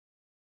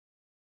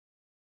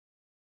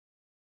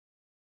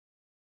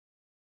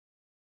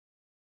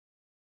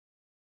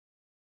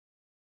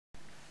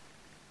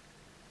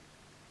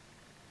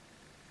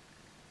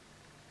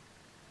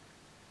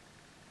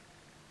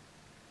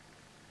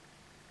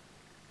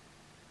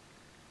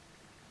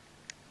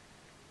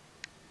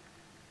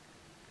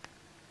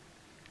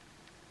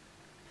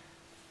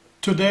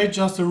Today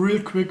just a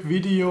real quick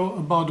video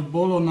about a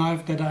Bolo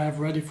knife that I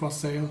have ready for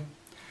sale.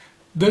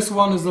 This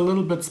one is a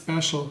little bit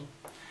special.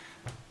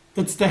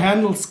 It's the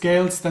handle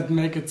scales that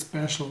make it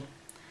special.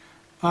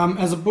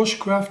 As a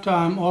bushcrafter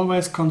I'm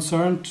always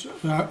concerned,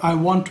 I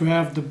want to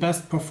have the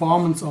best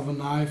performance of a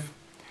knife.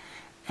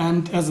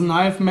 And as a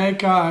knife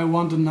maker I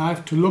want a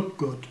knife to look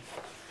good.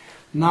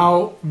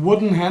 Now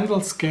wooden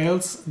handle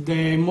scales,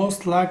 they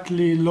most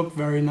likely look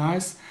very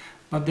nice,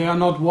 but they are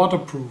not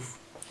waterproof.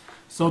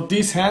 So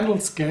these handle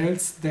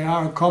scales, they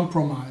are a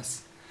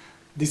compromise.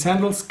 These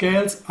handle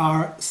scales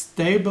are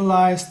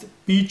stabilized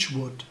beech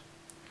wood.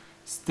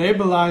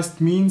 Stabilized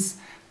means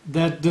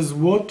that this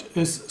wood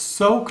is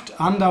soaked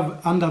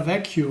under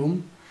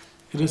vacuum.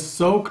 It is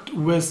soaked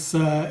with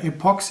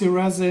epoxy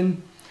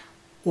resin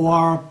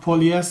or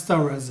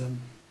polyester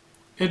resin.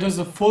 It is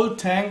a full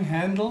tang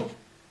handle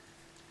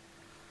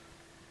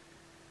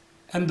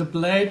and the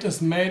blade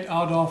is made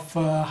out of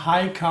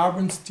high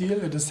carbon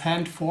steel. It is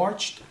hand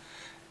forged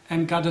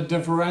and got a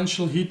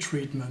differential heat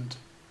treatment.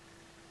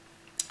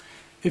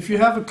 If you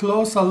have a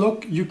closer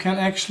look, you can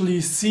actually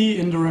see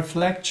in the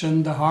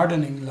reflection the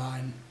hardening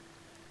line.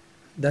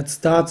 That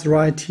starts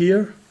right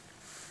here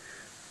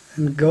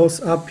and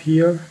goes up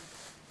here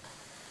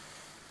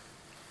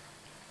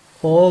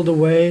all the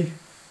way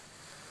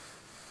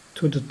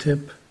to the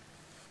tip.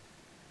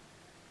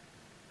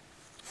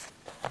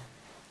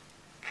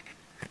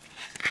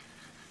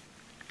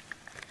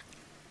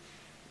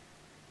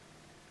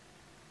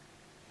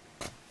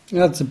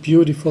 That's a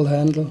beautiful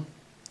handle.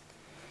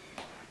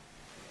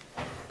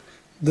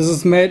 This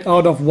is made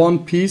out of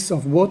one piece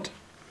of wood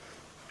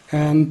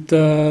and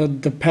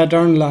the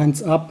pattern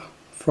lines up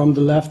from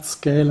the left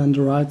scale and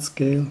the right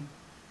scale.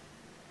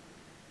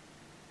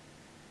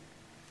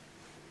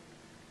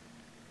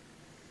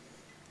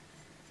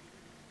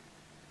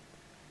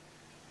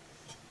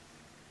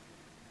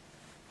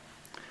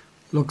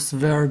 Looks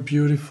very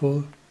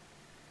beautiful.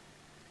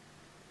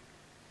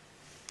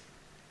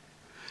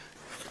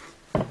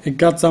 It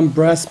got some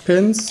brass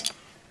pins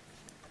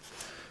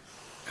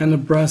and a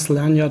brass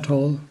lanyard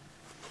hole.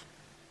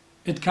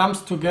 It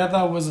comes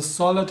together with a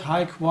solid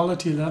high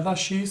quality leather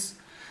sheath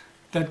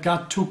that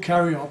got two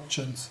carry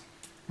options.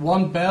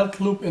 One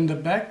belt loop in the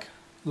back,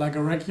 like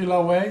a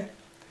regular way,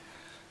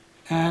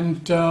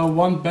 and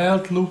one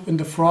belt loop in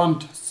the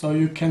front, so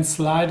you can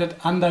slide it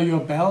under your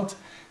belt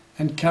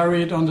and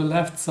carry it on the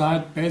left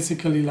side,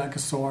 basically like a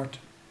sword.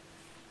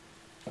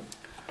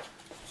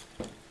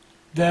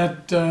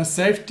 That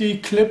safety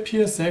clip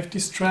here, safety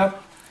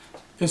strap,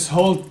 is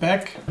held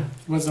back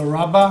with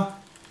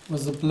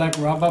a black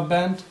rubber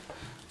band.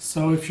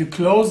 So if you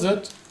close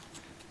it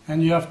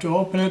and you have to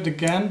open it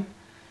again,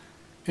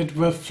 it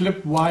will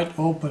flip wide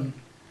open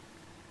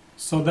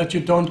so that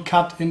you don't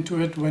cut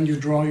into it when you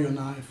draw your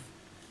knife.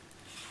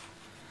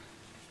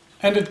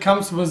 And it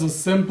comes with a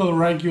simple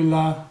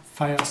regular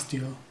fire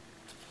steel.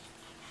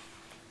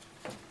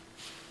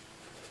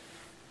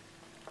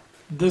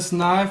 This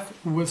knife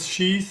with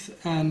sheath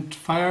and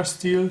fire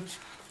steel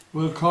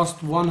will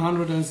cost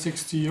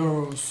 160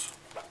 euros.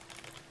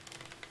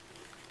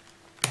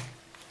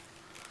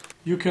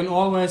 You can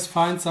always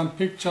find some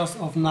pictures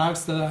of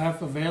knives that I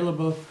have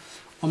available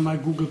on my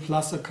Google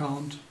Plus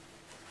account.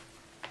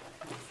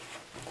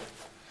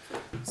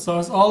 So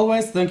as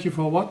always, thank you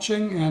for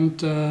watching and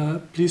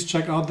please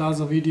check out the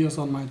other videos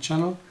on my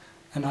channel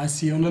and I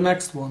see you in the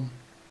next one.